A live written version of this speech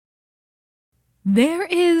There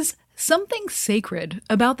is something sacred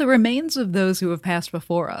about the remains of those who have passed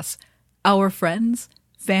before us, our friends,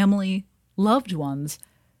 family, loved ones,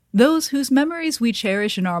 those whose memories we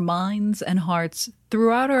cherish in our minds and hearts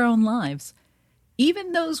throughout our own lives,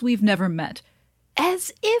 even those we've never met,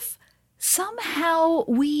 as if somehow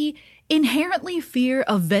we inherently fear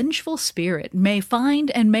a vengeful spirit may find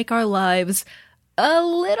and make our lives a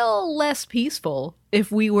little less peaceful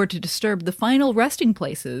if we were to disturb the final resting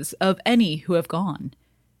places of any who have gone.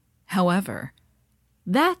 However,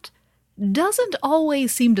 that doesn't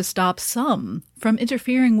always seem to stop some from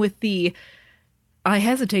interfering with the, I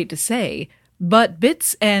hesitate to say, but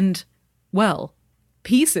bits and, well,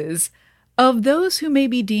 pieces of those who may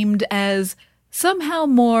be deemed as somehow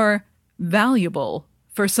more valuable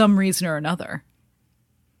for some reason or another.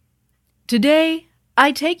 Today,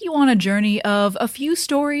 I take you on a journey of a few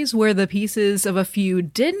stories where the pieces of a few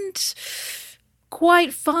didn't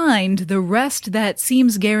quite find the rest that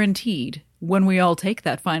seems guaranteed when we all take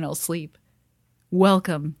that final sleep.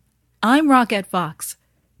 Welcome. I'm Rockette Fox.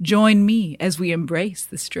 Join me as we embrace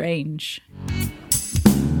the strange.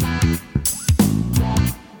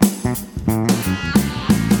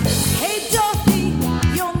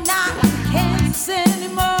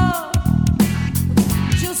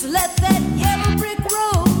 Let that yellow brick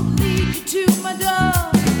road lead you to my door.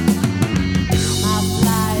 My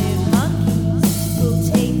flying monkeys will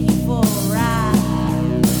take you for a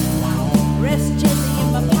ride. Rest gently in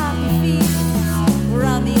my poppy feet. We're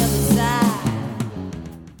on the other side.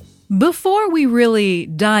 Before we really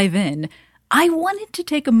dive in, I wanted to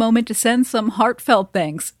take a moment to send some heartfelt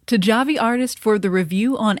thanks to Javi Artist for the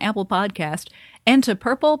review on Apple Podcast, and to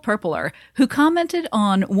Purple Purpler, who commented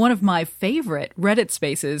on one of my favorite Reddit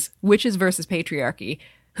spaces, Witches vs. Patriarchy,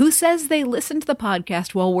 who says they listen to the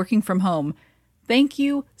podcast while working from home. Thank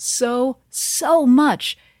you so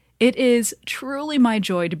much. It is truly my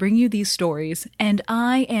joy to bring you these stories, and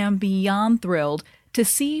I am beyond thrilled to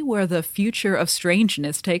see where the future of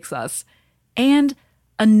strangeness takes us. And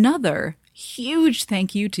another huge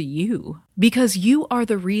thank you to you, because you are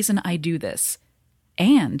the reason I do this.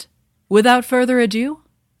 And without further ado,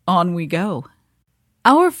 on we go.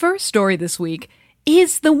 Our first story this week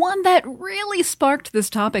is the one that really sparked this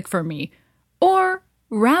topic for me, or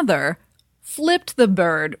rather, flipped the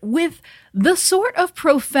bird with the sort of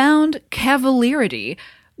profound cavalierity,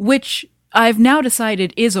 which I've now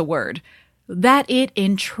decided is a word, that it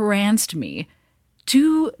entranced me,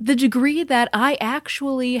 to the degree that I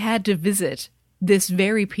actually had to visit this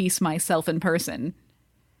very piece myself in person.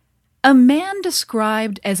 A man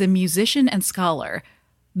described as a musician and scholar,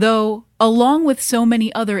 though, along with so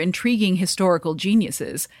many other intriguing historical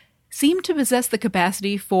geniuses, seemed to possess the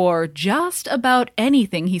capacity for just about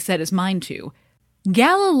anything he set his mind to.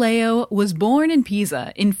 Galileo was born in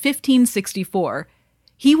Pisa in 1564.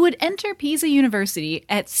 He would enter Pisa University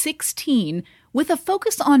at 16 with a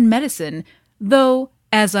focus on medicine, though,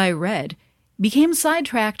 as I read, became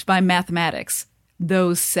sidetracked by mathematics.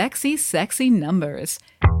 Those sexy numbers.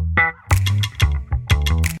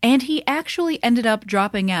 And he actually ended up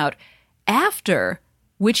dropping out, after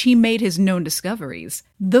which he made his known discoveries,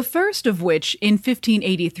 the first of which, in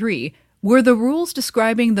 1583, were the rules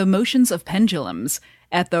describing the motions of pendulums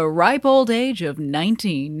at the ripe old age of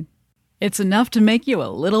 19. It's enough to make you a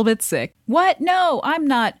little bit sick. What? No, I'm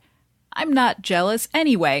not jealous.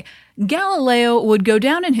 Anyway, Galileo would go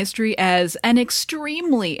down in history as an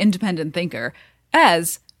extremely independent thinker,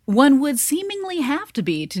 as one would seemingly have to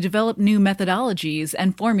be to develop new methodologies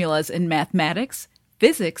and formulas in mathematics,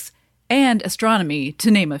 physics, and astronomy,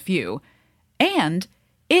 to name a few. And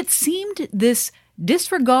it seemed this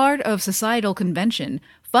disregard of societal convention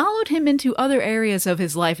followed him into other areas of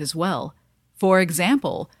his life as well. For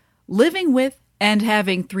example, living with and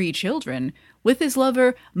having 3 children with his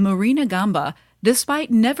lover Marina Gamba,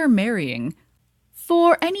 despite never marrying.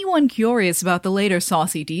 For anyone curious about the later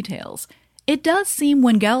saucy details, it does seem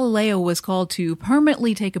when Galileo was called to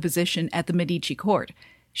permanently take a position at the Medici court,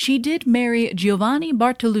 she did marry Giovanni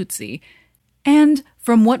Bartoluzzi, and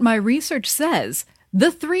from what my research says,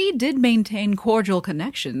 the 3 did maintain cordial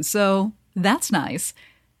connections, so that's nice.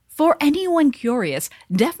 For anyone curious,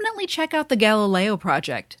 definitely check out the Galileo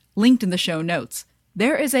Project, linked in the show notes.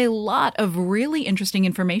 There is a lot of really interesting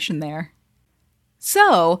information there.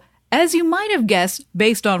 So, as you might have guessed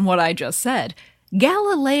based on what I just said,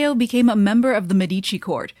 Galileo became a member of the Medici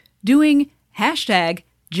court, doing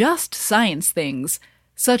 #just science things,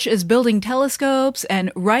 such as building telescopes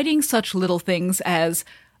and writing such little things as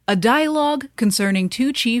a dialogue concerning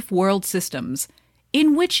 2 chief world systems,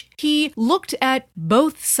 in which he looked at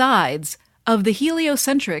both sides of the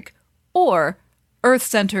heliocentric, or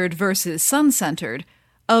Earth-centered versus sun-centered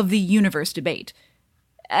of the universe debate.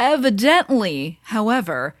 Evidently,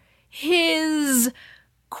 however, his,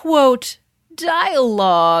 quote,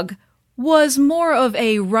 dialogue was more of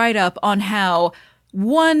a write-up on how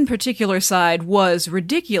one particular side was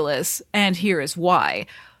ridiculous, and here is why,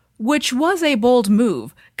 which was a bold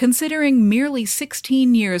move, considering merely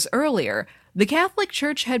 16 years earlier, the Catholic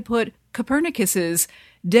Church had put Copernicus's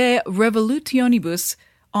De Revolutionibus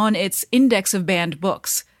on its index of banned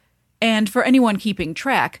books. And for anyone keeping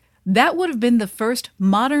track, that would have been the first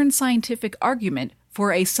modern scientific argument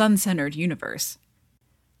for a sun-centered universe.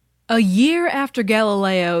 A year after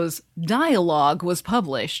Galileo's dialogue was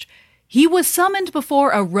published, he was summoned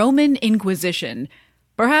before a Roman Inquisition,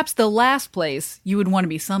 perhaps the last place you would want to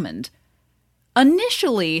be summoned.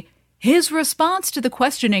 Initially, his response to the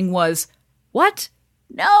questioning was, "What?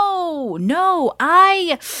 No,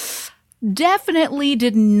 I definitely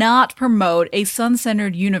did not promote a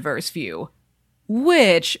sun-centered universe view,"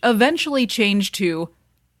 which eventually changed to,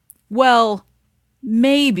 "Well,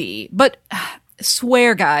 maybe, but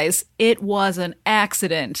swear, guys, it was an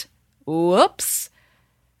accident. Whoops."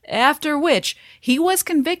 After which, he was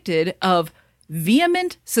convicted of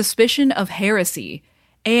vehement suspicion of heresy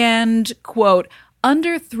and, quote,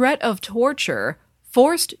 under threat of torture,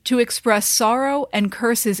 forced to express sorrow and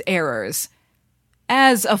curse his errors.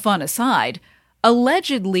 As a fun aside,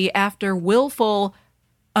 allegedly after willful,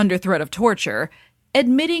 under threat of torture,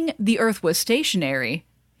 admitting the Earth was stationary,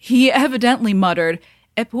 he evidently muttered,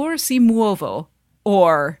 "Eppur si muovo,"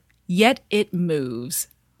 or, "Yet it moves."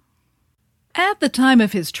 At the time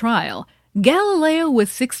of his trial, Galileo was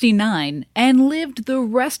 69 and lived the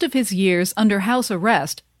rest of his years under house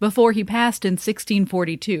arrest before he passed in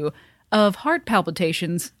 1642 of heart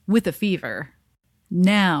palpitations with a fever.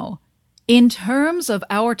 Now, in terms of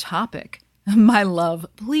our topic, my love,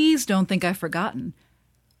 please don't think I've forgotten.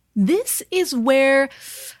 This is where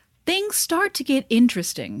things start to get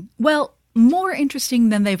interesting. Well, more interesting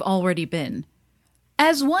than they've already been.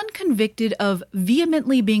 As one convicted of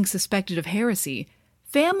vehemently being suspected of heresy,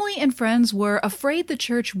 family and friends were afraid the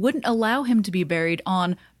church wouldn't allow him to be buried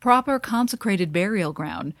on proper consecrated burial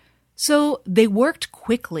ground, so they worked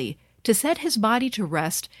quickly to set his body to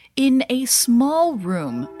rest in a small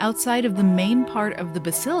room outside of the main part of the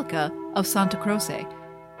Basilica of Santa Croce.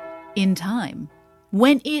 In time,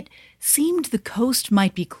 when it seemed the coast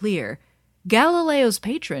might be clear, Galileo's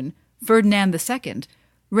patron, Ferdinand II,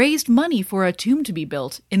 raised money for a tomb to be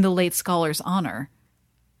built in the late scholar's honor.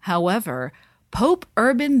 However, Pope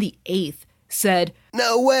Urban VIII said,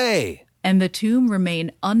 "No way!" and the tomb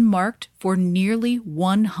remained unmarked for nearly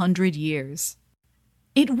 100 years.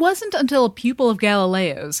 It wasn't until a pupil of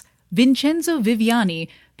Galileo's, Vincenzo Viviani,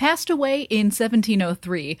 passed away in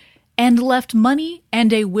 1703 and left money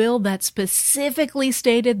and a will that specifically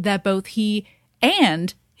stated that both he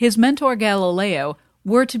and his mentor Galileo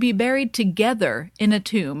were to be buried together in a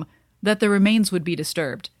tomb, that the remains would be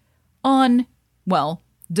disturbed. On, well,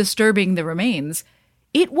 disturbing the remains,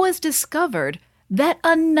 it was discovered that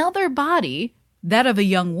another body, that of a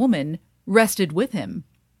young woman, rested with him.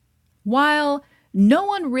 While no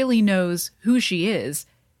one really knows who she is,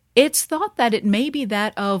 it's thought that it may be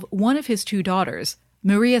that of one of his two daughters,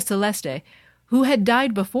 Maria Celeste, who had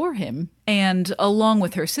died before him and, along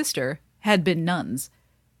with her sister, had been nuns.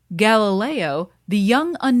 Galileo, the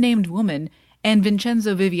young unnamed woman, and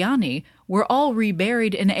Vincenzo Viviani were all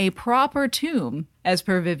reburied in a proper tomb, as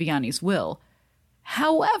per Viviani's will.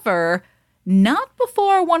 However, not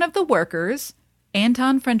before one of the workers,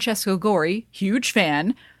 Anton Francesco Gori, huge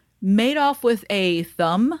fan, made off with a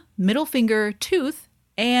thumb, middle finger, tooth,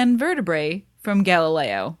 and vertebrae from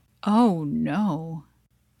Galileo. Oh no.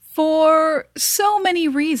 For so many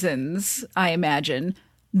reasons, I imagine,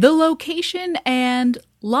 the location and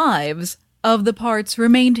lives of the parts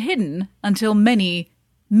remained hidden until many,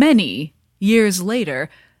 many years later.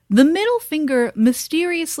 The middle finger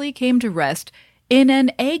mysteriously came to rest in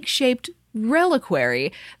an egg-shaped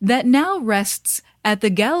reliquary that now rests at the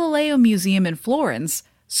Galileo Museum in Florence,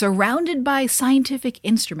 surrounded by scientific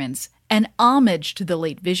instruments and homage to the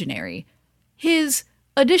late visionary. His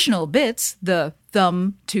additional bits, the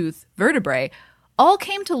thumb, tooth, vertebrae, all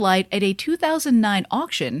came to light at a 2009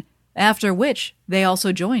 auction, after which they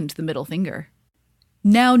also joined the middle finger.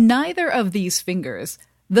 Now, neither of these fingers,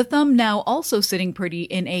 the thumb now also sitting pretty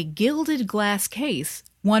in a gilded glass case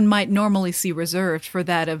one might normally see reserved for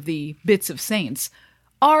that of the bits of saints,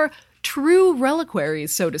 are true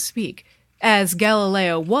reliquaries, so to speak, as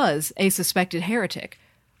Galileo was a suspected heretic,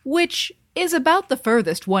 which is about the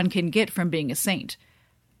furthest one can get from being a saint.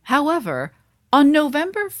 However, on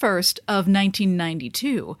November 1st of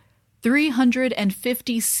 1992,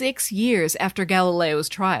 356 years after Galileo's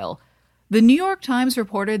trial. The New York Times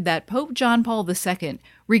reported that Pope John Paul II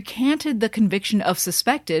recanted the conviction of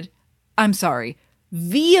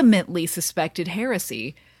vehemently suspected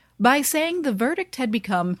heresy by saying the verdict had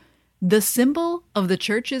become the symbol of the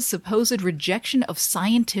Church's supposed rejection of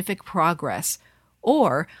scientific progress,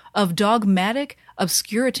 or of dogmatic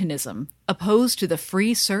obscurantism opposed to the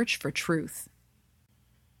free search for truth.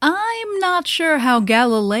 I'm not sure how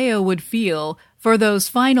Galileo would feel for those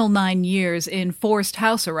final 9 years in forced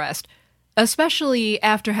house arrest, especially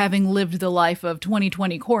after having lived the life of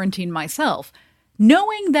 2020 quarantine myself,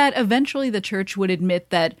 knowing that eventually the Church would admit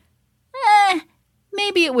that,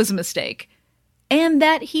 maybe it was a mistake, and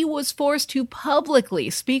that he was forced to publicly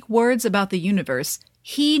speak words about the universe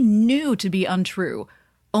he knew to be untrue,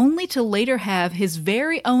 only to later have his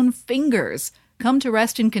very own fingers come to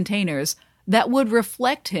rest in containers that would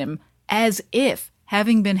reflect him as if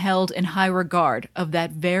having been held in high regard of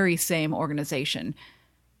that very same organization.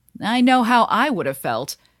 I know how I would have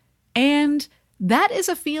felt, and that is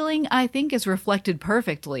a feeling I think is reflected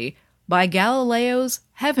perfectly by Galileo's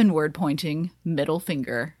heavenward-pointing middle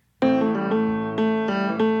finger.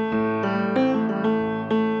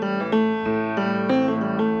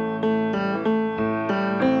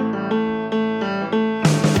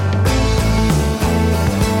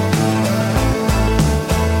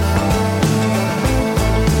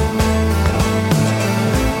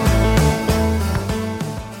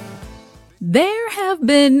 There have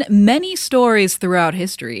been many stories throughout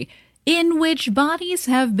history in which bodies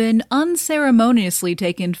have been unceremoniously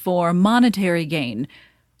taken for monetary gain.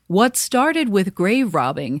 What started with grave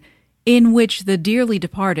robbing, in which the dearly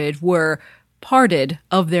departed were parted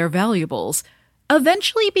of their valuables,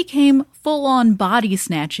 eventually became full-on body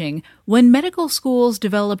snatching when medical schools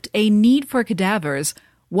developed a need for cadavers,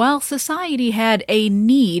 while society had a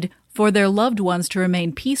need for their loved ones to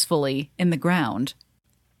remain peacefully in the ground.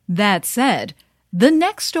 That said, the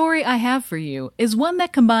next story I have for you is one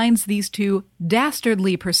that combines these two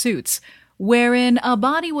dastardly pursuits, wherein a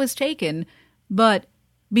body was taken, but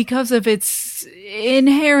because of its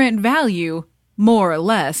inherent value, more or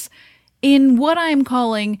less, in what I am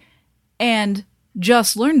calling, and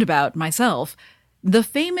just learned about myself, the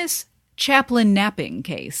famous Chaplin napping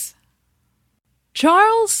case.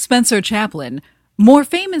 Charles Spencer Chaplin, more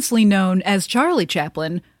famously known as Charlie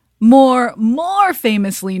Chaplin, more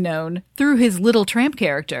famously known through his Little Tramp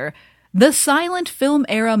character, the silent film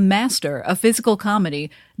era master of physical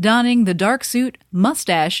comedy, donning the dark suit,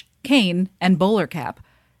 mustache, cane, and bowler cap,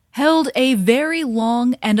 held a very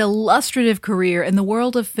long and illustrative career in the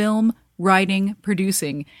world of film, writing,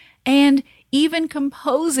 producing, and even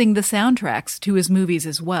composing the soundtracks to his movies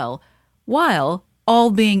as well, while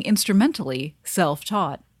all being instrumentally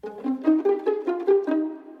self-taught.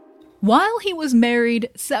 While he was married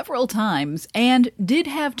several times and did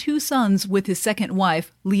have 2 sons with his second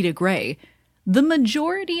wife, Leda Gray, the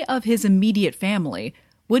majority of his immediate family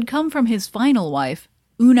would come from his final wife,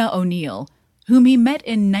 Una O'Neill, whom he met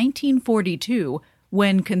in 1942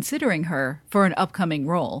 when considering her for an upcoming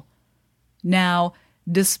role. Now,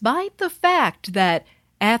 despite the fact that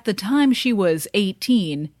at the time she was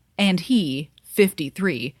 18 and he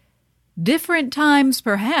 53, different times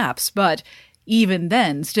perhaps, but even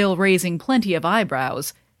then still raising plenty of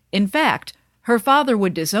eyebrows. In fact, her father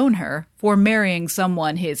would disown her for marrying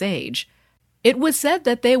someone his age. It was said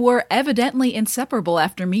that they were evidently inseparable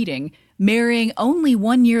after meeting, marrying only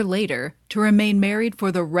 1 year later to remain married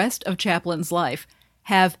for the rest of Chaplin's life,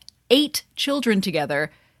 have 8 children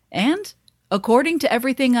together, and, according to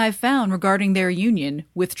everything I've found regarding their union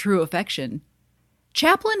with true affection.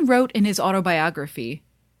 Chaplin wrote in his autobiography,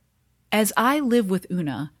 "As I live with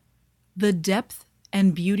Una, the depth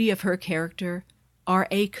and beauty of her character are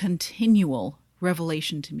a continual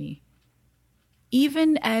revelation to me.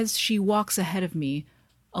 Even as she walks ahead of me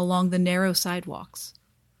along the narrow sidewalks,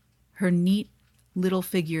 her neat little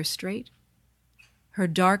figure straight, her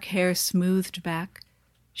dark hair smoothed back,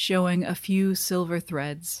 showing a few silver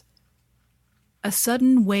threads. A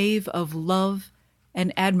sudden wave of love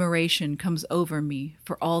and admiration comes over me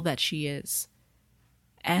for all that she is,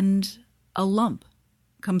 and a lump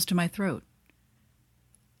comes to my throat."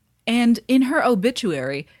 And in her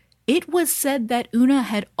obituary, it was said that Una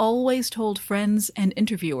had always told friends and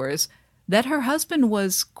interviewers that her husband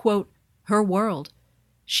was, quote, her world.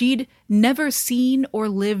 She'd never seen or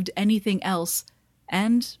lived anything else,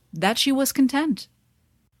 and that she was content.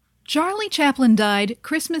 Charlie Chaplin died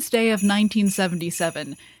Christmas Day of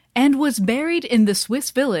 1977 and was buried in the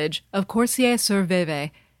Swiss village of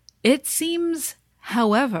Corsier-sur-Vevey. It seems,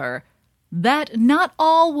 however, that not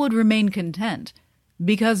all would remain content.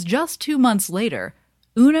 because just 2 months later,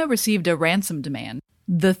 Una received a ransom demand.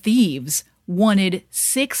 The thieves wanted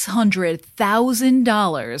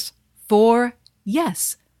 $600,000 for,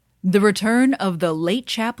 yes, the return of the late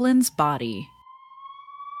chaplain's body.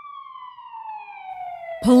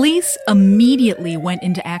 Police immediately went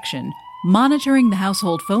into action, monitoring the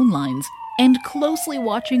household phone lines and closely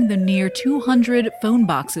watching the near 200 phone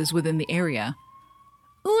boxes within the area.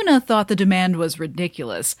 Una thought the demand was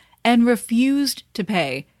ridiculous and refused to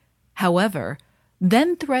pay. However,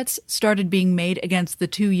 then threats started being made against the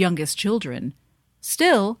 2 youngest children.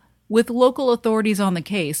 Still, with local authorities on the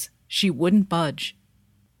case, she wouldn't budge.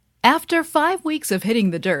 After 5 weeks of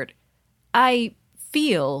hitting the dirt, I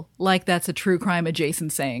feel like that's a true crime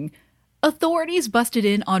adjacent saying, authorities busted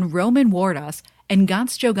in on Roman Wardas and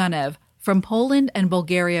Gansjo Ganev from Poland and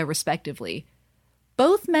Bulgaria respectively.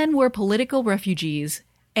 Both men were political refugees,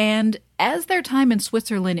 and as their time in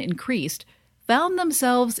Switzerland increased, found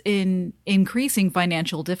themselves in increasing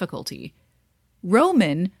financial difficulty.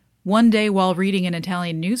 Roman, one day while reading an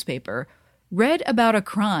Italian newspaper, read about a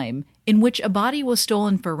crime in which a body was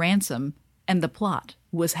stolen for ransom, and the plot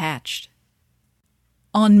was hatched.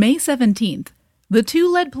 On May 17th, the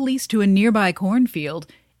 2 led police to a nearby cornfield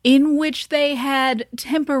in which they had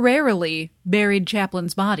temporarily buried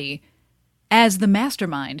Chaplin's body. As the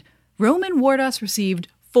mastermind, Roman Wardas received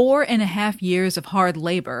 4.5 years of hard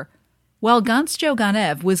labor, while Gansjo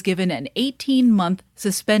Ganev was given an 18-month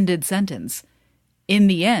suspended sentence. In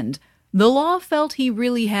the end, the law felt he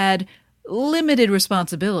really had limited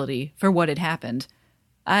responsibility for what had happened.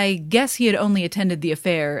 I guess he had only attended the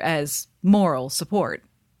affair as moral support.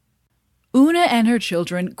 Una and her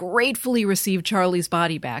children gratefully received Charlie's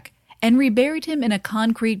body back and reburied him in a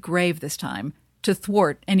concrete grave this time to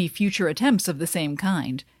thwart any future attempts of the same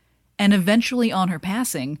kind. And eventually on her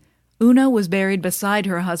passing, Una was buried beside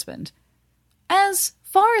her husband. As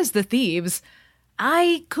far as the thieves,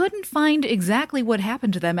 I couldn't find exactly what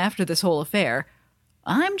happened to them after this whole affair.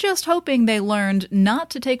 I'm just hoping they learned not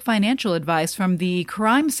to take financial advice from the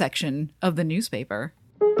crime section of the newspaper.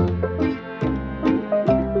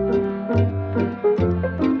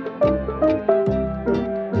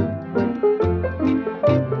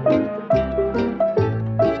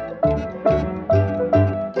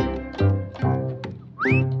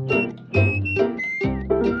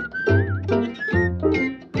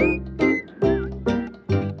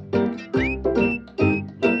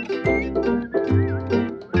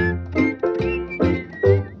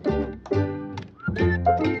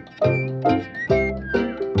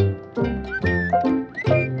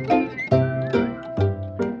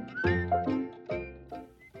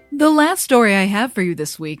 The last story I have for you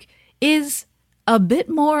this week is a bit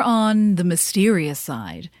more on the mysterious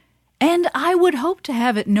side, and I would hope to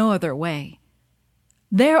have it no other way.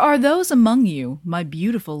 There are those among you, my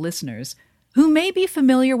beautiful listeners, who may be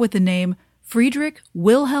familiar with the name Friedrich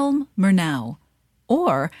Wilhelm Murnau,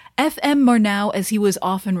 or F.M. Murnau as he was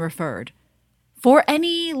often referred. For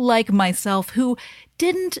any like myself who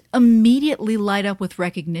didn't immediately light up with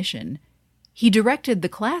recognition, he directed the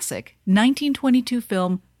classic 1922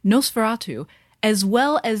 film Nosferatu, as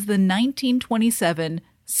well as the 1927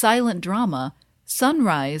 silent drama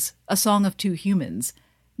Sunrise, A Song of Two Humans,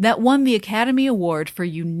 that won the Academy Award for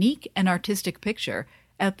Unique and Artistic Picture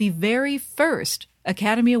at the very first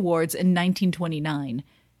Academy Awards in 1929,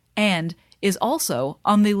 and is also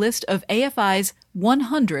on the list of AFI's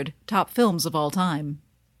 100 top films of all time.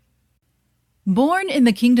 Born in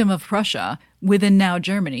the Kingdom of Prussia, within now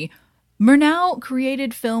Germany, Murnau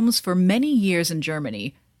created films for many years in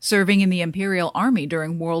Germany, serving in the Imperial Army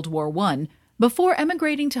during World War I, before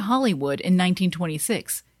emigrating to Hollywood in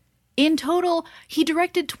 1926. In total, he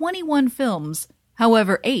directed 21 films,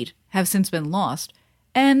 however 8 have since been lost,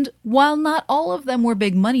 and while not all of them were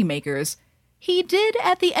big moneymakers, he did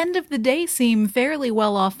at the end of the day seem fairly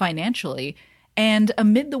well off financially, and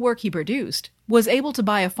amid the work he produced, was able to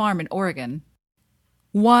buy a farm in Oregon.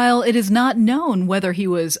 While it is not known whether he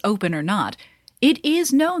was open or not, it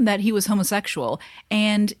is known that he was homosexual,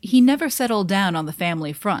 and he never settled down on the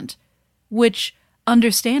family front, which,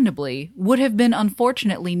 understandably, would have been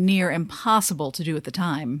unfortunately near impossible to do at the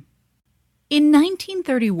time. In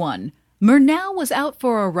 1931, Murnau was out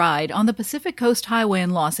for a ride on the Pacific Coast Highway in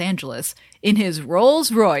Los Angeles in his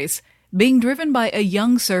Rolls-Royce, being driven by a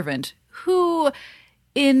young servant who,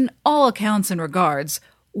 in all accounts and regards,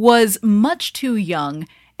 was much too young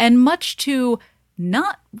and much too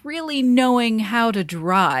not really knowing how to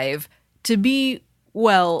drive to be,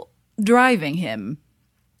 well, driving him.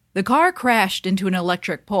 The car crashed into an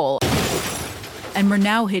electric pole, and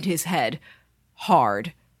Murnau hit his head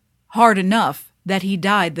hard enough that he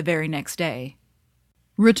died the very next day.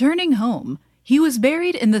 Returning home, he was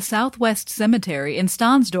buried in the Southwest Cemetery in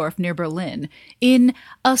Stahnsdorf near Berlin in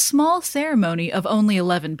a small ceremony of only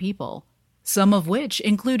 11 people, some of which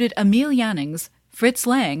included Emil Jannings, Fritz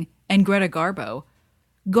Lang, and Greta Garbo.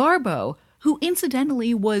 Garbo, who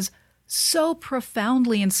incidentally was so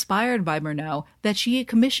profoundly inspired by Murnau that she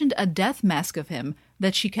commissioned a death mask of him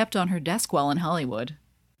that she kept on her desk while in Hollywood.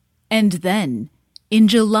 And then, in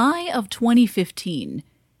July of 2015,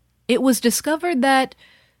 it was discovered that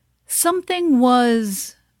something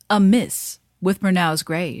was amiss with Murnau's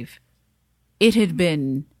grave. It had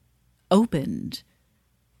been opened.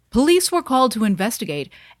 Police were called to investigate,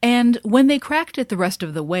 and when they cracked it the rest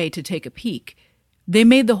of the way to take a peek, they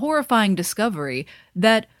made the horrifying discovery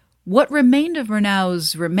that what remained of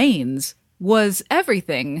Murnau's remains was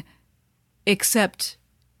everything except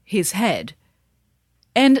his head.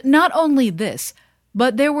 And not only this,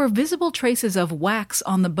 but there were visible traces of wax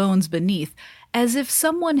on the bones beneath, as if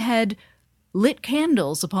someone had lit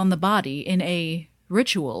candles upon the body in a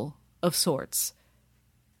ritual of sorts.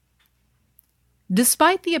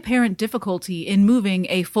 Despite the apparent difficulty in moving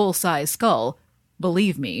a full-size skull,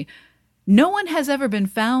 believe me, no one has ever been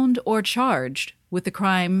found or charged with the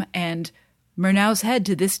crime, and Murnau's head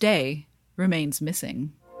to this day remains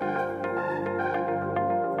missing.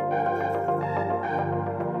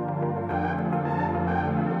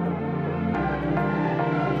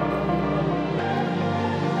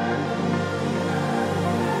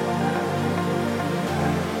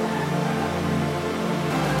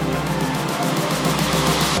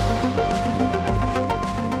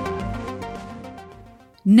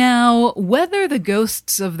 Now, whether the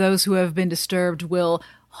ghosts of those who have been disturbed will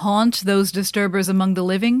haunt those disturbers among the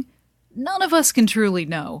living, none of us can truly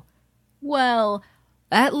know. Well,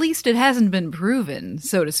 at least it hasn't been proven,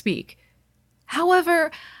 so to speak. However,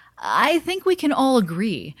 I think we can all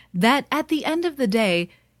agree that at the end of the day,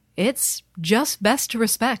 it's just best to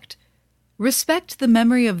respect. Respect the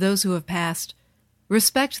memory of those who have passed.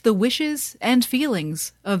 Respect the wishes and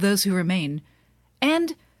feelings of those who remain.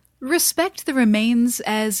 And respect the remains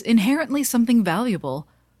as inherently something valuable,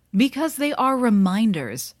 because they are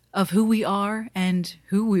reminders of who we are and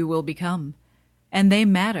who we will become. And they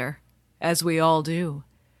matter, as we all do.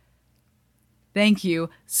 Thank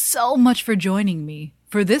you so much for joining me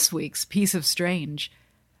for this week's Piece of Strange.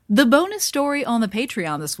 The bonus story on the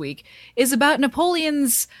Patreon this week is about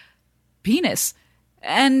Napoleon's penis,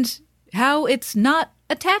 and how it's not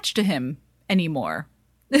attached to him anymore.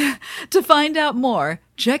 To find out more,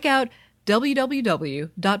 check out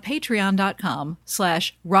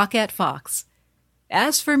www.patreon.com/rocketfox.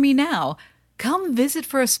 As for me now, come visit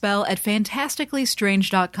for a spell at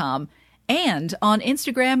fantasticallystrange.com and on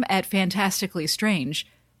Instagram at fantasticallystrange,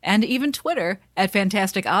 and even Twitter at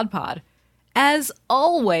fantasticoddpod. As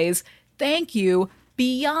always, thank you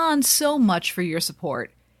beyond so much for your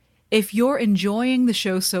support. If you're enjoying the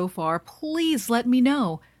show so far, please let me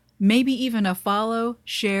know. Maybe even a follow,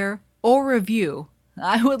 share, or review.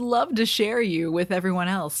 I would love to share you with everyone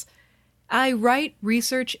else. I write,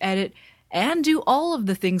 research, edit, and do all of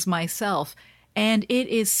the things myself, and it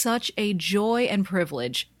is such a joy and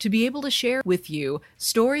privilege to be able to share with you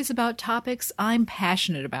stories about topics I'm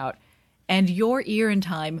passionate about, and your ear and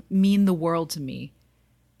time mean the world to me.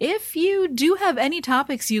 If you do have any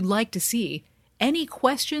topics you'd like to see, any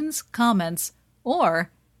questions, comments,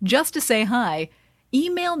 or just to say hi,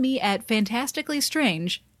 email me at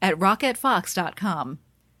fantasticallystrange@rocketfox.com.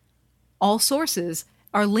 All sources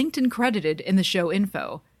are linked and credited in the show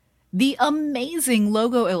info. The amazing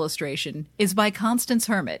logo illustration is by Constance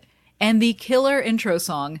Hermit, and the killer intro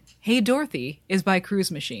song, Hey Dorothy, is by Cruise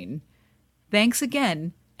Machine. Thanks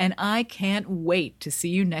again, and I can't wait to see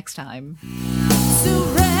you next time.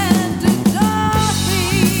 Surrender,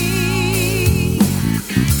 Dorothy.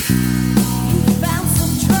 You found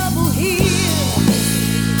some trouble here.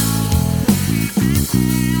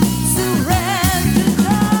 Surrender,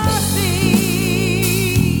 Dorothy.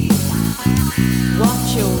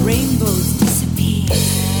 Watch your rainbows